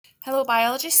Hello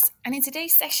biologists, and in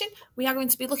today's session we are going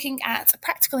to be looking at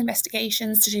practical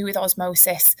investigations to do with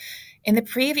osmosis. In the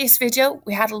previous video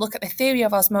we had a look at the theory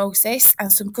of osmosis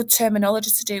and some good terminology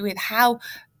to do with how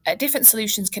different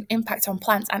solutions can impact on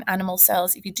plant and animal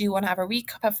cells, if you do want to have a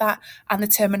recap of that and the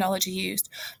terminology used.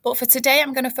 But for today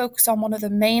I'm going to focus on one of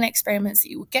the main experiments that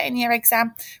you will get in your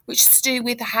exam, which is to do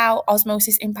with how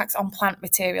osmosis impacts on plant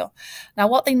material. Now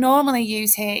what they normally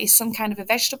use here is some kind of a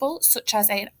vegetable, such as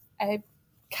a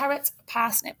carrot,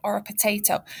 parsnip or a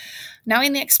potato. Now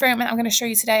in the experiment I'm going to show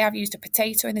you today, I've used a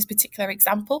potato in this particular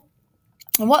example.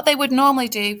 And what they would normally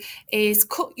do is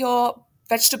cut your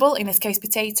vegetable, in this case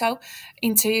potato,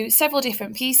 into several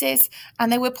different pieces, and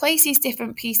they would place these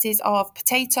different pieces of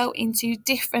potato into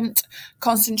different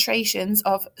concentrations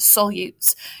of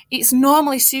solutes. It's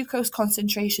normally sucrose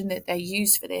concentration that they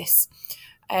use for this.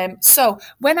 So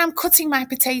when I'm cutting my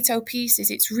potato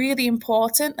pieces, it's really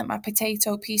important that my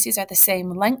potato pieces are the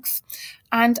same length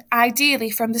and ideally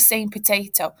from the same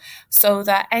potato, so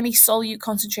that any solute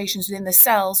concentrations within the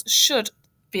cells should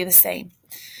be the same.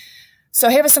 So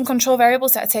here are some control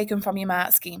variables that are taken from your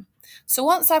mark scheme. So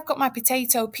once I've got my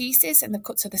potato pieces and they're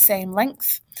cut to the same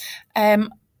length,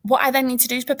 what I then need to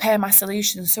do is prepare my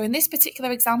solution. So in this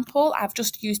particular example, I've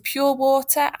just used pure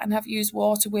water and I've used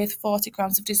water with 40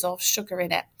 grams of dissolved sugar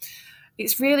in it.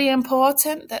 It's really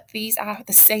important that these are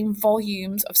the same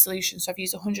volumes of solution. So I've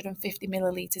used 150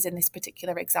 millilitres in this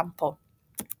particular example.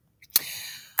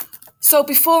 So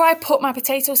before I put my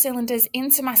potato cylinders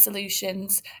into my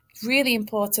solutions, it's really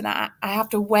important that I have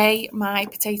to weigh my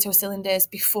potato cylinders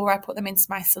before I put them into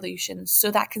my solutions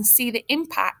so that I can see the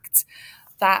impact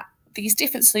that these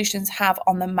different solutions have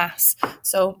on the mass.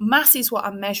 So mass is what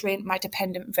I'm measuring, my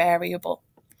dependent variable.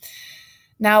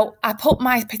 Now I put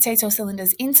my potato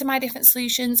cylinders into my different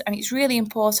solutions, and it's really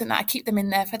important that I keep them in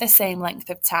there for the same length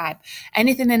of time.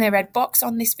 Anything in a red box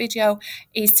on this video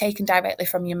is taken directly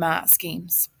from your mark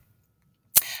schemes.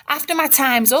 After my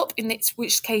time's up, in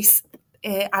which case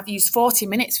I've used 40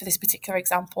 minutes for this particular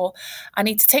example, I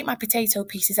need to take my potato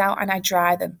pieces out and I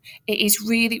dry them. It is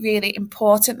really, really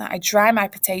important that I dry my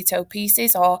potato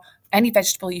pieces or any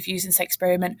vegetable you've used in this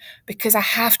experiment, because I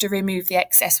have to remove the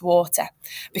excess water,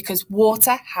 because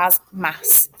water has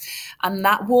mass, and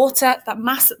that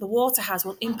mass that the water has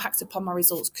will impact upon my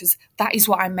results, because that is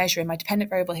what I'm measuring. My dependent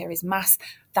variable here is mass.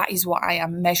 That is what I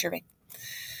am measuring.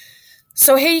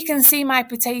 So here you can see my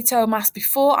potato mass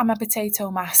before and my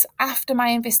potato mass after my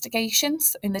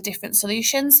investigations in the different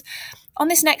solutions. On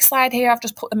this next slide here, I've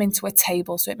just put them into a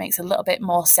table so it makes a little bit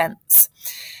more sense.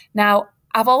 Now,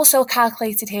 I've also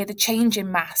calculated here the change in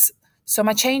mass. So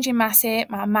my change in mass here,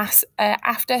 my mass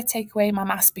after, take away my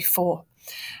mass before.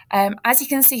 As you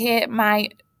can see here, my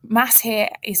mass here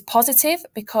is positive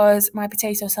because my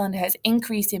potato cylinder has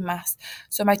increased in mass.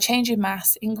 So my change in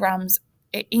mass in grams,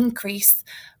 it increased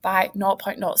by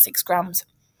 0.06 grams.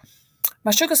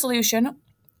 My sugar solution,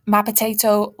 my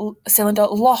potato cylinder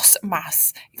lost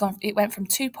mass. It went from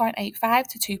 2.85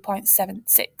 to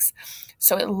 2.76.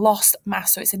 So it lost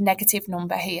mass, so it's a negative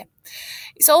number here.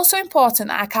 It's also important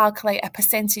that I calculate a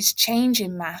percentage change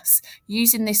in mass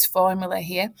using this formula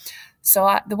here.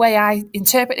 So the way I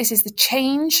interpret this is the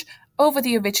change over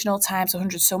the original times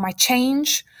 100. So my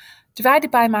change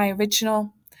divided by my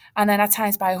original, and then I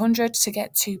times by 100 to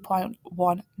get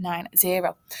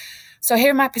 2.190. So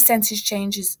here are my percentage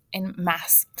changes in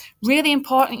mass. Really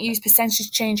important to use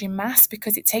percentage change in mass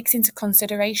because it takes into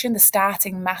consideration the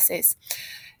starting masses.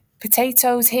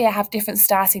 Potatoes here have different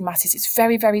starting masses. It's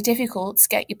very, very difficult to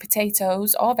get your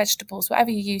potatoes or vegetables,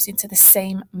 whatever you use, into the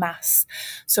same mass.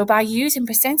 So by using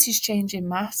percentage change in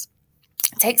mass,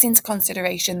 it takes into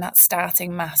consideration that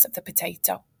starting mass of the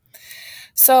potato.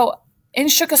 So in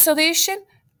sugar solution,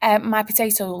 my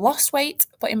potato lost weight,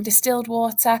 but in distilled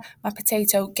water, my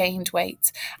potato gained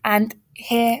weight. And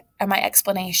here are my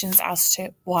explanations as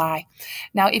to why.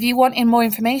 Now, if you want more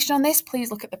information on this,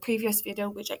 please look at the previous video,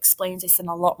 which explains this in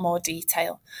a lot more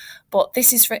detail. But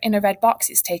this is in a red box.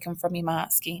 It's taken from your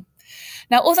mark scheme.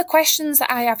 Now, other questions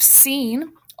that I have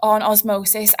seen on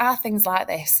osmosis are things like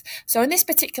this. So in this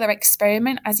particular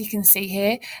experiment, as you can see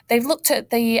here, they've looked at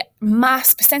the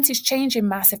mass, percentage change in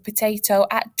mass of potato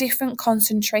at different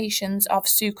concentrations of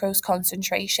sucrose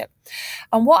concentration.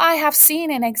 And what I have seen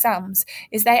in exams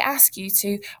is they ask you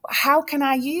to, how can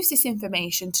I use this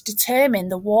information to determine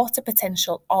the water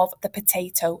potential of the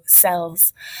potato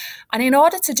cells? And in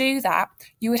order to do that,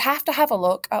 you would have to have a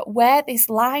look at where this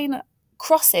line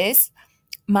crosses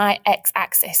my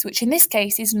x-axis, which in this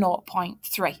case is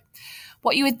 0.3.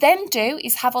 What you would then do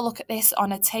is have a look at this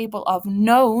on a table of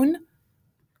known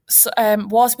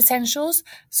water potentials.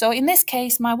 So in this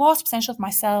case, my water potential of my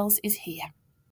cells is here.